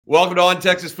Welcome to On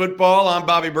Texas Football. I'm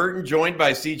Bobby Burton, joined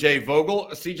by CJ Vogel.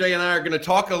 CJ and I are going to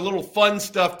talk a little fun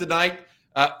stuff tonight.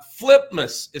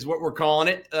 Flipmas is what we're calling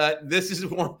it. This is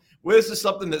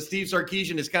something that Steve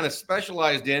Sarkisian has kind of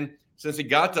specialized in since he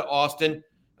got to Austin.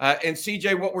 And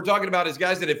CJ, what we're talking about is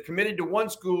guys that have committed to one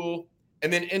school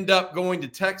and then end up going to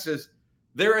Texas.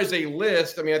 There is a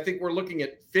list. I mean, I think we're looking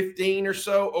at 15 or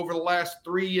so over the last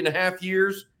 3.5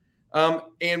 years.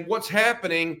 And what's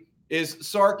happening is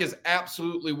Sark is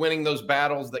absolutely winning those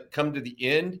battles that come to the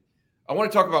end. I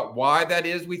want to talk about why that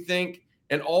is, we think,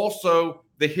 and also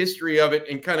the history of it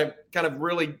and kind of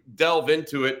really delve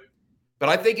into it. But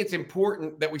I think it's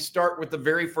important that we start with the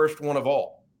very first one of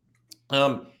all.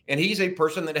 And he's a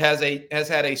person that has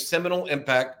had a seminal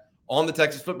impact on the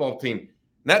Texas football team. And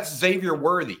that's Xavier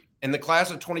Worthy in the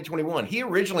class of 2021. He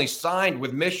originally signed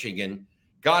with Michigan,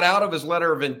 got out of his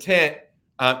letter of intent,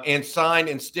 and signed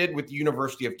instead with the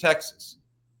University of Texas.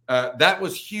 That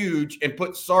was huge and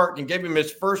put Sark and gave him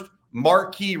his first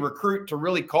marquee recruit to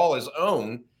really call his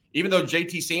own. Even though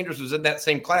JT Sanders was in that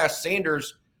same class,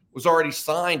 Sanders was already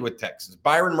signed with Texas.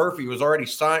 Byron Murphy was already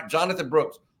signed. Jonathan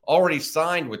Brooks already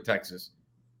signed with Texas.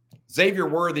 Xavier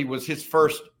Worthy was his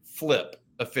first flip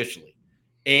officially.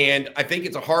 And I think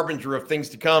it's a harbinger of things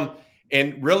to come.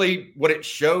 And really what it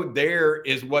showed there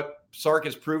is what Sark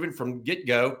has proven from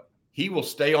get-go. He will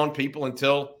stay on people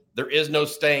until there is no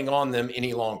staying on them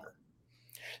any longer.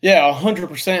 Yeah,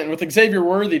 100%. And with Xavier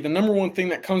Worthy, the number one thing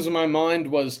that comes to my mind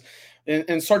was in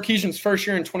Sarkisian's first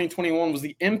year in 2021 was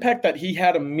the impact that he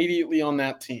had immediately on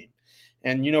that team.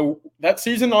 And, that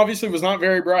season obviously was not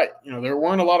very bright. There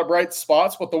weren't a lot of bright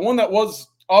spots, but the one that was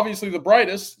obviously the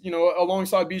brightest,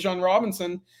 alongside Bijan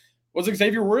Robinson was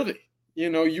Xavier Worthy.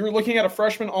 You're looking at a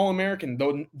freshman All-American,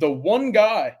 the one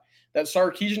guy that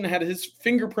Sarkisian had his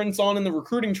fingerprints on in the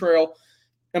recruiting trail,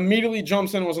 immediately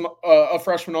jumps in, was a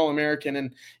freshman All-American.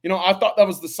 And, I thought that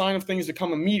was the sign of things to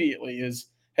come immediately is,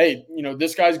 hey,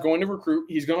 this guy's going to recruit.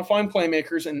 He's going to find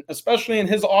playmakers, and especially in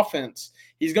his offense,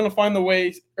 he's going to find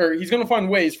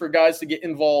ways for guys to get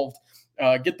involved,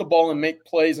 get the ball and make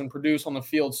plays and produce on the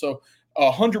field. So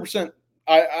 100%,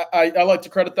 I like to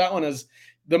credit that one as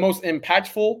the most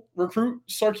impactful recruit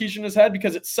Sarkisian has had,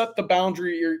 because it set the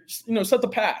boundary or, set the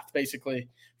path basically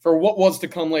for what was to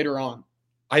come later on.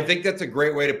 I think that's a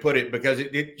great way to put it, because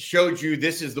it showed you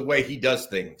this is the way he does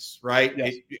things, right?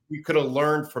 Yes. We could have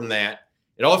learned from that.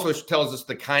 It also tells us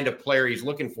the kind of player he's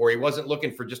looking for. He wasn't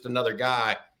looking for just another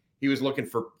guy. He was looking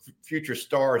for future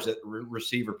stars at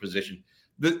receiver position.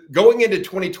 Going into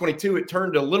 2022, it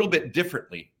turned a little bit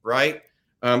differently, right?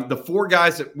 The four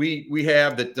guys that we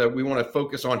have that we want to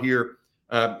focus on here,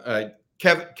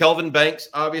 Kelvin Banks,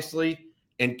 obviously,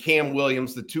 and Cam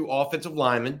Williams, the two offensive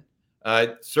linemen.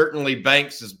 Certainly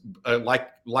Banks is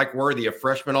like Worthy, a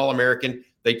freshman All-American.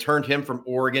 They turned him from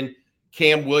Oregon.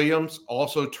 Cam Williams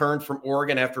also turned from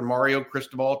Oregon after Mario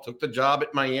Cristobal took the job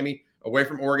at Miami away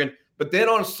from Oregon. But then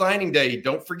on signing day,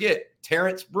 don't forget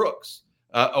Terrence Brooks,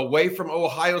 away from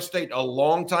Ohio State, a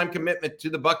longtime commitment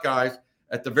to the Buckeyes.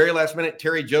 At the very last minute,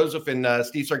 Terry Joseph and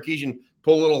Steve Sarkisian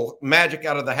pull a little magic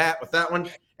out of the hat with that one.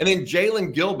 And then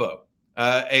Jalen Gilbo,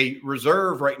 a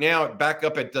reserve right now, back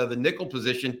up at the nickel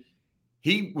position.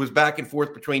 He was back and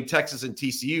forth between Texas and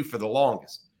TCU for the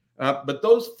longest. But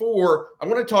those four, I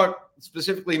want to talk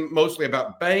specifically mostly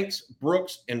about Banks,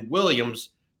 Brooks, and Williams,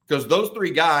 because those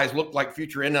three guys look like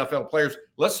future NFL players.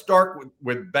 Let's start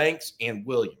with Banks and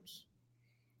Williams.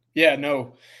 Yeah,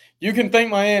 no. You can thank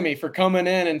Miami for coming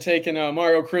in and taking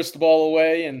Mario Cristobal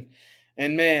away.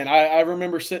 And man, I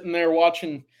remember sitting there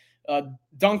watching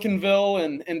Duncanville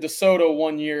and DeSoto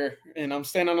one year, and I'm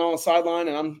standing on the sideline,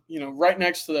 and I'm, right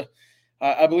next to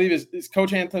I believe is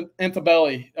Coach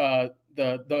Antabelli,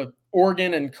 the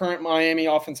Oregon and current Miami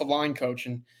offensive line coach.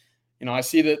 And, I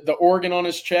see the Oregon on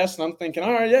his chest, and I'm thinking,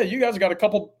 all right, yeah, you guys got a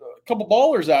couple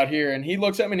ballers out here. And he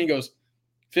looks at me and he goes,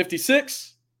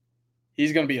 56,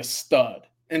 he's going to be a stud.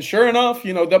 And sure enough,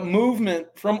 the movement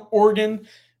from Oregon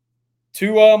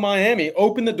to Miami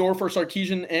opened the door for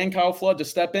Sarkisian and Kyle Flood to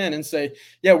step in and say,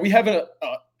 yeah, we have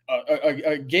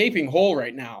a gaping hole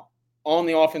right now on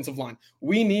the offensive line.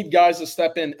 We need guys to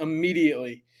step in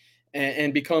immediately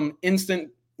and become instant,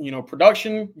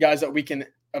 production, guys that we can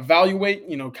evaluate,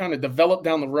 kind of develop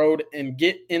down the road and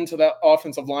get into that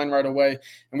offensive line right away.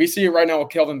 And we see it right now with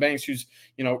Kelvin Banks, who's,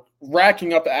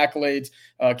 racking up the accolades.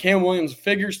 Cam Williams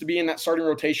figures to be in that starting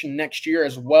rotation next year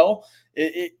as well.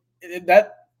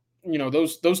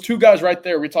 Those two guys right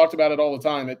there, we talked about it all the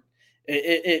time.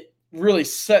 It really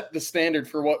set the standard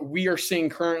for what we are seeing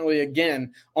currently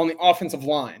again on the offensive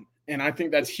line. And I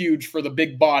think that's huge for the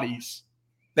big bodies.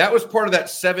 That was part of that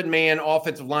 7-man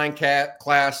offensive line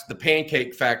class, the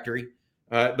Pancake Factory.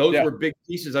 Those were big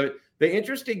pieces of it. The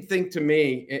interesting thing to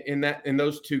me in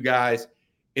those two guys,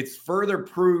 it's further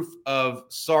proof of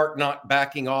Sark not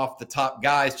backing off the top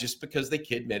guys just because they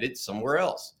committed somewhere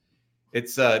else.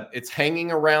 It's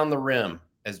hanging around the rim,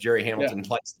 as Jerry Hamilton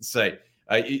likes to say.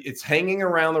 It's hanging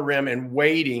around the rim and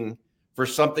waiting for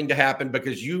something to happen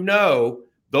because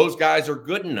those guys are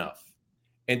good enough.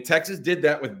 And Texas did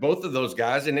that with both of those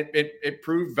guys, and it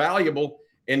proved valuable.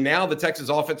 And now the Texas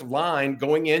offensive line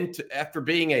going into after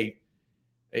being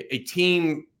a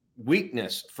team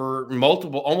weakness for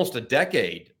almost a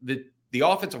decade, the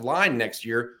offensive line next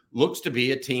year looks to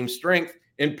be a team strength,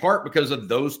 in part because of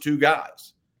those two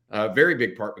guys. Very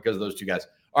big part because of those two guys.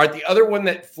 All right, the other one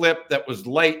that flipped that was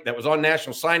late, that was on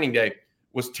National Signing Day,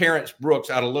 was Terrence Brooks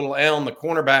out of Little Elm, the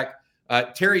cornerback.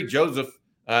 Terry Joseph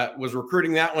was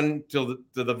recruiting that one to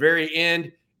the very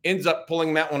end, ends up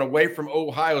pulling that one away from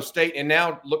Ohio State. And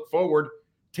now look forward,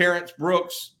 Terrence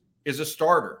Brooks is a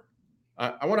starter.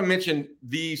 I want to mention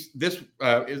the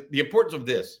importance of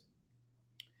this.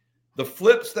 The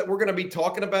flips that we're going to be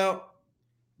talking about,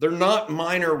 they're not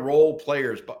minor role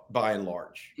players by and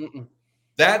large. Mm-mm.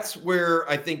 That's where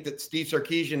I think that Steve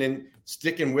Sarkisian and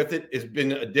sticking with it has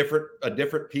been a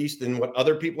different piece than what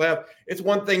other people have. It's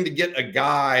one thing to get a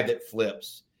guy that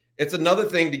flips. It's another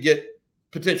thing to get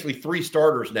potentially 3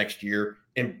 starters next year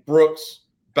in Brooks,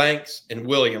 Banks, and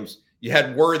Williams. You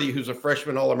had Worthy, who's a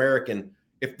freshman All-American.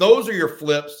 If those are your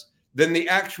flips, then the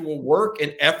actual work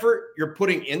and effort you're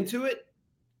putting into it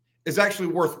is actually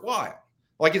worthwhile.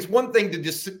 Like, it's one thing to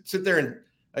just sit there and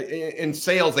in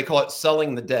sales, they call it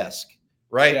selling the desk,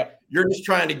 right? Yeah. You're just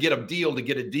trying to get a deal to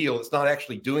get a deal. It's not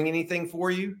actually doing anything for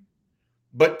you.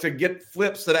 But to get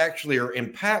flips that actually are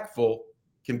impactful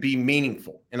can be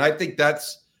meaningful. And I think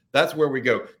that's where we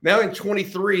go. Now in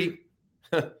 23,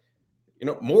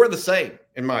 more of the same,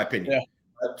 in my opinion.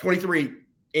 Yeah. 23,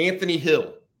 Anthony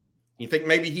Hill. You think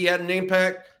maybe he had an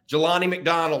impact? Jelani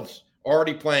McDonald's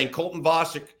already playing. Colton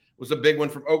Vosick was a big one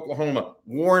from Oklahoma.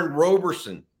 Warren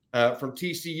Roberson from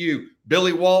TCU.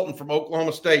 Billy Walton from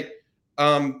Oklahoma State.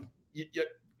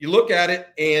 You look at it,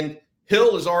 and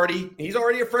Hill he's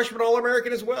already a freshman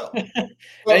All-American as well.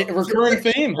 Hey, recurring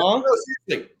theme, huh?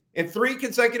 In 3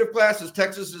 consecutive classes,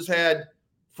 Texas has had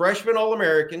freshman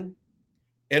All-American,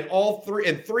 and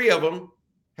three of them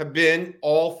have been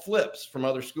all flips from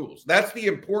other schools. That's the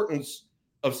importance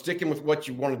of sticking with what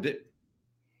you want to do.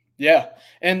 Yeah.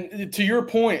 And to your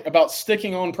point about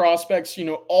sticking on prospects,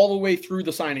 all the way through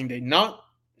the signing day, not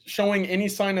showing any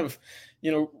sign of,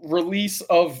 release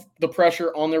of the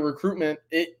pressure on their recruitment,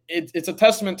 it's a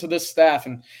testament to this staff.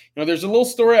 And, there's a little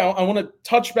story. I want to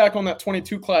touch back on that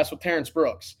 22 class with Terrence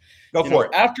Brooks. Go for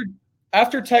it.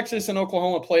 After Texas and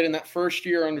Oklahoma played in that first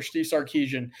year under Steve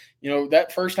Sarkisian,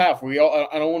 that first half, I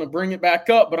don't want to bring it back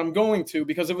up, but I'm going to,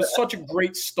 because it was such a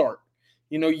great start.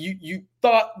 You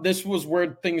thought this was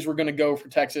where things were going to go for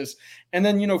Texas. And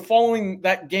then, following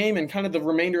that game and kind of the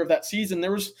remainder of that season,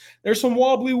 there's some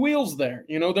wobbly wheels there.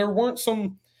 There weren't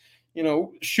some,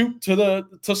 shoot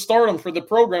to stardom for the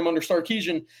program under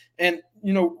Sarkisian. And,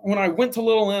 when I went to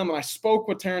Little M and I spoke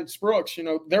with Terrence Brooks,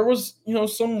 there was,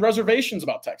 some reservations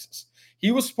about Texas.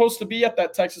 He was supposed to be at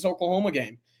that Texas-Oklahoma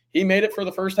game. He made it for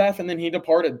the first half, and then he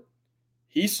departed.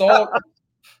 He saw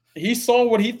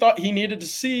what he thought he needed to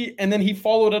see, and then he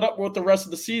followed it up with the rest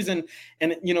of the season.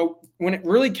 And, when it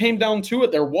really came down to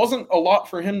it, there wasn't a lot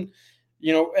for him,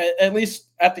 at least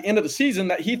at the end of the season,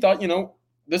 that he thought,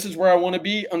 this is where I want to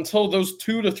be, until those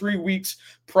 2 to 3 weeks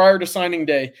prior to signing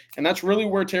day. And that's really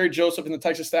where Terry Joseph and the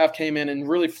Texas staff came in and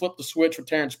really flipped the switch with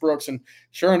Terrence Brooks. And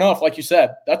sure enough, like you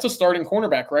said, that's a starting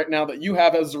cornerback right now that you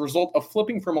have as a result of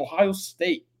flipping from Ohio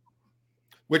State.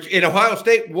 Which in Ohio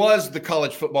State was the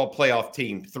college football playoff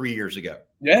team 3 years ago.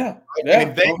 Yeah. I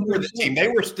mean, they were the team. They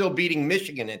were still beating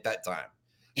Michigan at that time.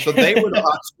 So they were the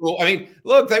hot school. I mean,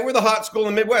 look, they were the hot school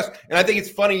in the Midwest. And I think it's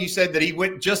funny you said that he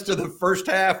went just to the first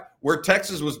half where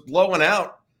Texas was blowing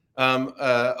out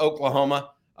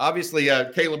Oklahoma. Obviously,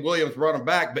 Caleb Williams brought him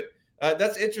back. But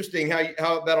that's interesting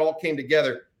how that all came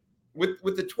together.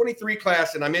 With the 23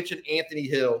 class, and I mentioned Anthony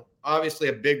Hill, obviously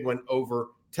a big one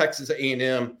over Texas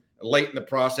A&M. Late in the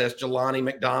process, Jelani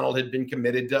McDonald had been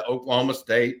committed to Oklahoma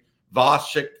State,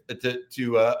 Vosick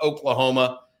to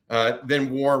Oklahoma,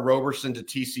 then Warren Roberson to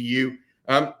TCU.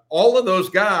 All of those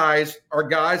guys are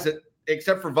guys that,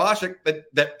 except for Vosick,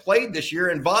 that played this year,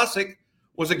 and Vosick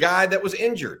was a guy that was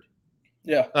injured.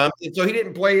 Yeah. And so he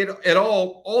didn't play at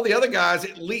all. All the other guys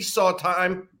at least saw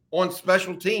time on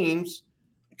special teams.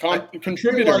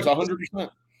 Contributors,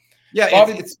 100%. Yeah,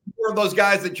 it's more of those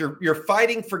guys that you're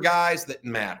fighting for guys that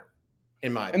matter.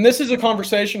 in my And this is a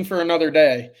conversation for another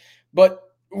day. But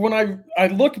when I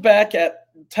look back at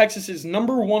Texas's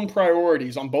number one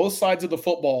priorities on both sides of the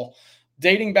football,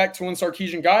 dating back to when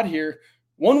Sarkisian got here,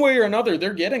 one way or another,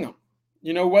 they're getting them.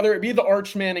 Whether it be the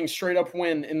Arch Manning straight up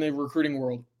win in the recruiting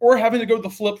world or having to go the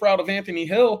flip route of Anthony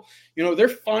Hill, they're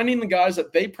finding the guys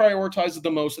that they prioritize the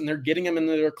most and they're getting them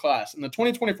into their class. In the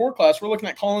 2024 class, we're looking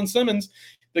at Colin Simmons,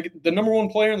 the number one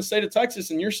player in the state of Texas,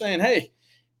 and you're saying, hey,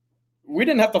 we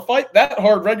didn't have to fight that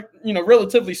hard,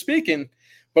 relatively speaking,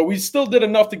 but we still did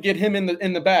enough to get him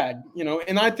in the bag,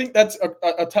 and I think that's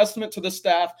a testament to the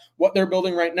staff, what they're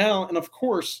building right now. And of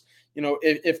course,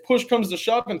 if push comes to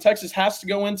shove and Texas has to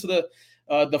go into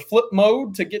the flip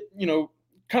mode to get,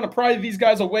 kind of pry these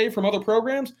guys away from other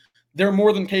programs, they're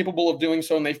more than capable of doing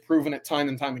so, and they've proven it time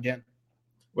and time again.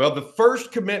 Well, the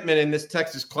first commitment in this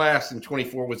Texas class in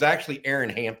 24 was actually Aaron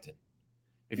Hampton.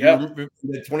 If you remember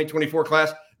the 2024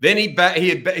 class, then he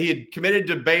had committed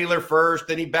to Baylor first,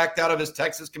 then he backed out of his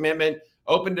Texas commitment,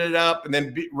 opened it up, and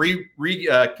then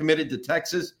committed to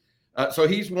Texas. So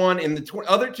he's one. In the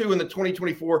other two in the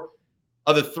 2024,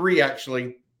 other three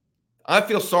actually, I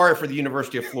feel sorry for the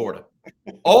University of Florida.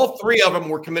 All three of them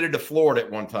were committed to Florida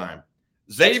at one time.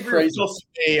 Xavier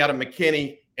Filsaime out of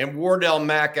McKinney and Wardell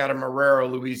Mack out of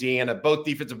Marrero, Louisiana. Both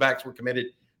defensive backs were committed.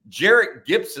 Jarrett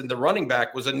Gibson, the running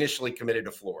back, was initially committed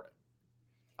to Florida.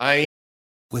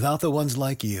 Without the ones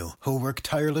like you, who work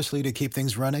tirelessly to keep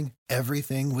things running,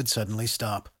 everything would suddenly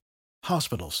stop.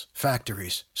 Hospitals,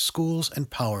 factories, schools,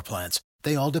 and power plants,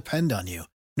 they all depend on you.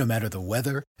 No matter the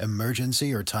weather,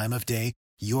 emergency, or time of day,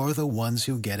 you're the ones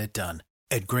who get it done.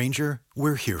 At Grainger,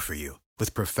 we're here for you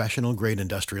with professional-grade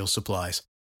industrial supplies.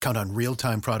 Count on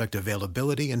real-time product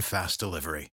availability and fast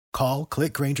delivery. Call,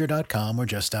 clickgrainger.com, or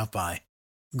just stop by.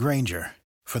 Grainger,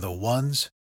 for the ones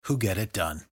who get it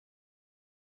done.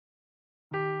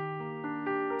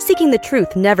 Seeking the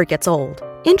truth never gets old.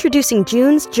 Introducing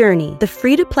June's Journey, the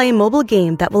free-to-play mobile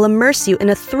game that will immerse you in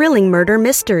a thrilling murder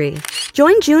mystery.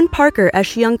 Join June Parker as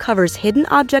she uncovers hidden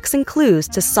objects and clues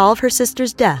to solve her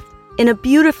sister's death in a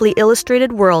beautifully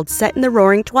illustrated world set in the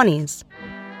Roaring '20s.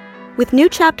 With new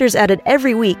chapters added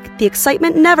every week, the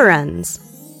excitement never ends.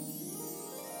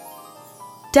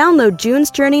 Download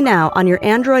June's Journey now on your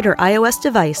Android or iOS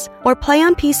device, or play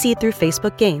on PC through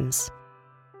Facebook Games.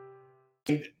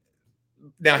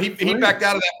 Now, he backed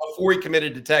out of that before he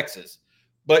committed to Texas.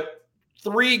 But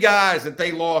three guys that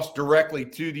they lost directly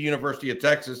to the University of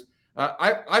Texas,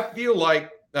 I feel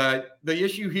like the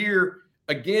issue here,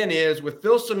 again, is with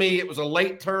Filsaime, it was a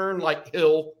late turn like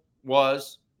Hill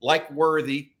was, like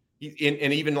Worthy,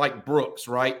 and even like Brooks,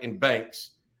 right, and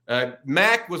Banks.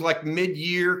 Mack was like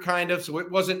mid-year kind of, so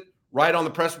it wasn't right on the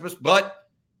precipice, but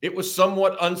it was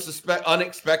somewhat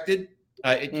unexpected.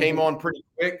 It came on pretty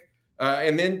quick.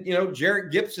 And then,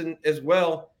 Jarrett Gibson as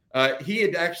well. He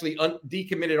had actually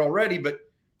decommitted already, but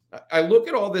I look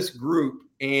at all this group,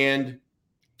 and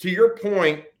to your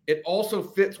point, it also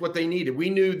fits what they needed. We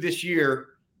knew this year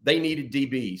they needed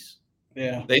DBs.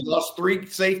 Yeah. They lost three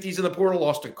safeties in the portal,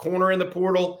 lost a corner in the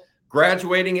portal,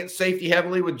 graduating at safety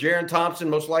heavily with Jaron Thompson,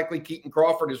 most likely Keaton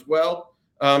Crawford as well,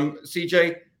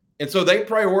 CJ. And so they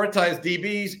prioritized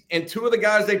DBs, and two of the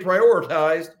guys they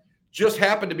prioritized just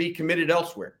happened to be committed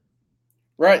elsewhere.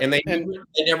 Right. And they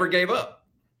never gave up.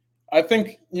 I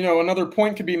think, another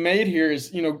point could be made here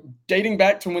is, dating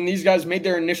back to when these guys made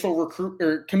their initial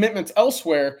commitments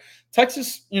elsewhere,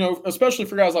 Texas, especially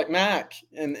for guys like Mack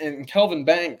and Kelvin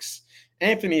Banks,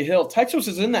 Anthony Hill, Texas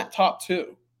is in that top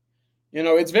two.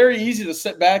 It's very easy to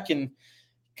sit back and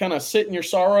kind of sit in your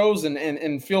sorrows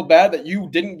and feel bad that you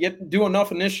didn't do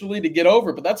enough initially to get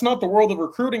over. But that's not the world of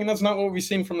recruiting, and that's not what we've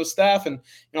seen from the staff. And,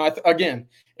 again,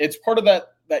 it's part of that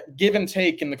give and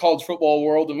take in the college football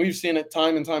world, and we've seen it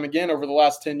time and time again over the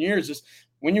last 10 years, is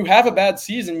when you have a bad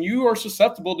season, you are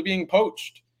susceptible to being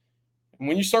poached. And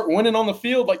when you start winning on the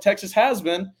field like Texas has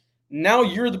been, now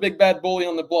you're the big bad bully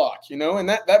on the block, and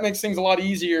that makes things a lot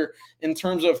easier in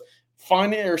terms of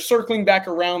finding or circling back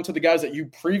around to the guys that you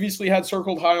previously had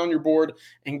circled high on your board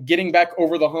and getting back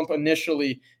over the hump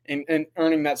initially and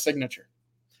earning that signature.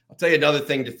 I'll tell you another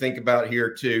thing to think about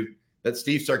here too, that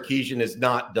Steve Sarkisian has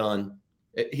not done.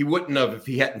 He wouldn't have if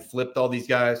he hadn't flipped all these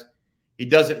guys. He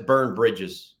doesn't burn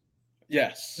bridges.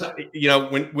 Yes.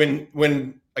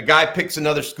 When a guy picks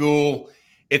another school,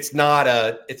 it's not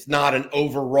an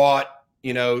overwrought,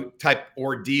 type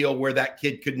ordeal where that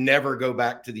kid could never go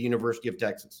back to the University of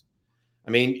Texas. I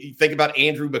mean, you think about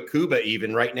Andrew Bakuba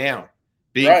even right now,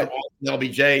 being from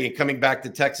LBJ and coming back to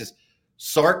Texas.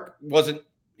 Sark wasn't,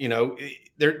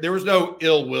 there was no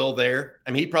ill will there.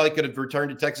 I mean, he probably could have returned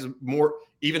to Texas more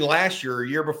even last year or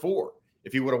year before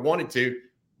if he would have wanted to.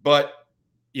 But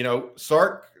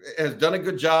Sark has done a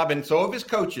good job, and so have his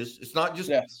coaches. It's not just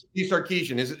Steve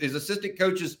Sarkisian. His assistant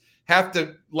coaches have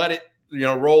to let it,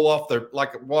 roll off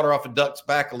like water off a duck's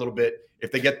back a little bit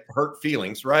if they get hurt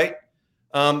feelings, right?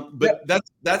 But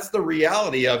that's the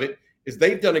reality of it. Is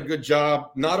they've done a good job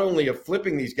not only of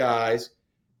flipping these guys,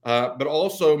 but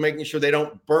also making sure they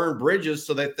don't burn bridges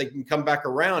so that they can come back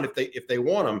around if they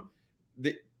want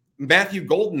them. Matthew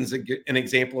Golden's an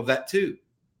example of that too.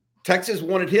 Texas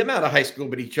wanted him out of high school,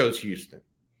 but he chose Houston.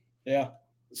 Yeah.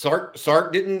 Sark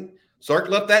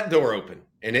left that door open,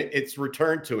 and it's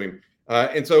returned to him.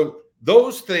 And so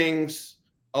those things,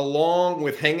 along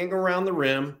with hanging around the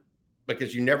rim,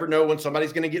 because you never know when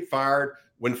somebody's going to get fired,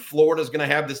 when Florida's going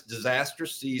to have this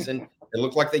disastrous season, it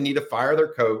looks like they need to fire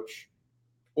their coach,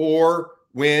 or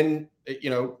when,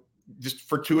 just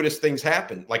fortuitous things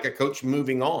happen, like a coach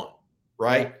moving on,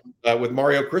 right? With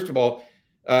Mario Cristobal.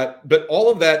 But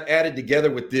all of that added together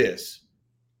with this,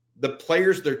 the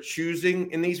players they're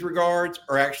choosing in these regards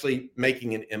are actually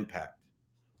making an impact.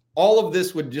 All of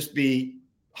this would just be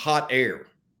hot air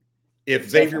if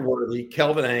Xavier Worthy,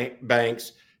 Kelvin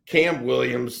Banks, Cam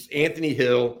Williams, Anthony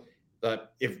Hill,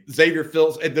 if Xavier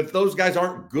Phillips, if those guys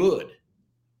aren't good,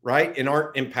 right, and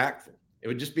aren't impactful, it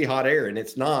would just be hot air, and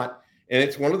it's not. And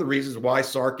it's one of the reasons why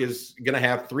Sark is going to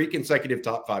have 3 consecutive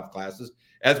top 5 classes.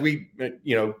 As we,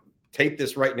 tape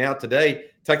this right now today,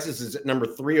 Texas is at number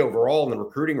 3 overall in the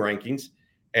recruiting rankings,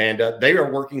 and they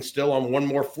are working still on one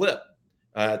more flip.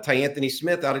 Anthony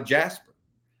Smith out of Jasper,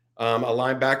 a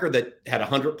linebacker that had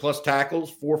 100+ tackles,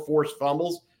 4 forced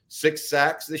fumbles, 6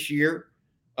 sacks this year.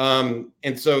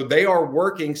 And so they are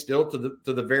working still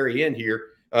to the very end here.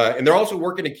 And they're also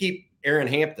working to keep Aaron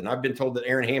Hampton. I've been told that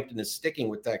Aaron Hampton is sticking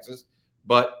with Texas,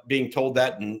 but being told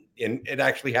that and it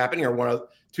actually happening are one of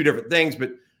 2 different things.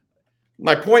 But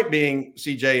my point being,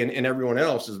 CJ and everyone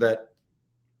else, is that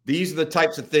these are the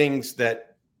types of things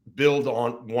that build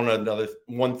on one another,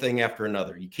 one thing after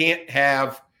another. You can't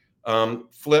have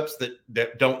flips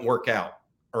that don't work out,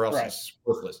 or else it's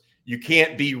worthless. You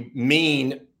can't be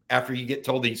mean after you get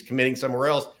told that he's committing somewhere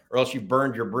else, or else you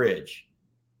burned your bridge.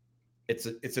 It's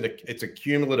a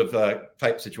cumulative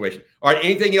type situation. All right,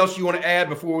 anything else you want to add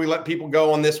before we let people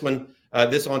go on this one?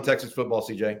 This on Texas football,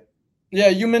 CJ? Yeah,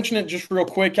 you mentioned it just real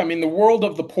quick. I mean, the world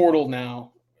of the portal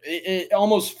now, it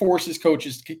almost forces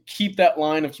coaches to keep that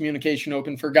line of communication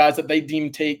open for guys that they deem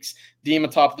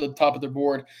atop the top of their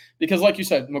board. Because like you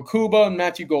said, Makuba and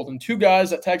Matthew Golden, 2 guys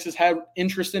that Texas had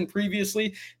interest in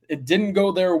previously. It didn't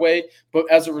go their way,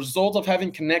 but as a result of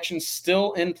having connections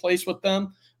still in place with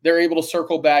them, they're able to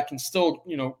circle back and still,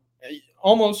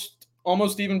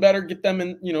 almost even better, get them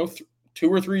in, 2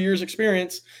 or 3 years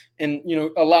experience and,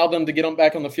 allow them to get them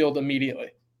back on the field immediately.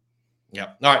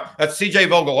 Yeah. All right. That's CJ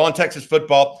Vogel on Texas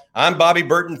football. I'm Bobby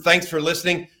Burton. Thanks for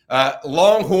listening.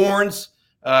 Longhorns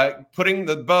putting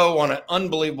the bow on an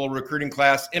unbelievable recruiting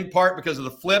class, in part because of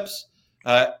the flips.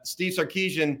 Steve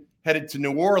Sarkisian headed to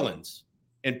New Orleans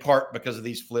in part because of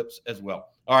these flips as well.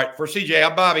 All right. For CJ,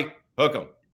 I'm Bobby. Hook 'em.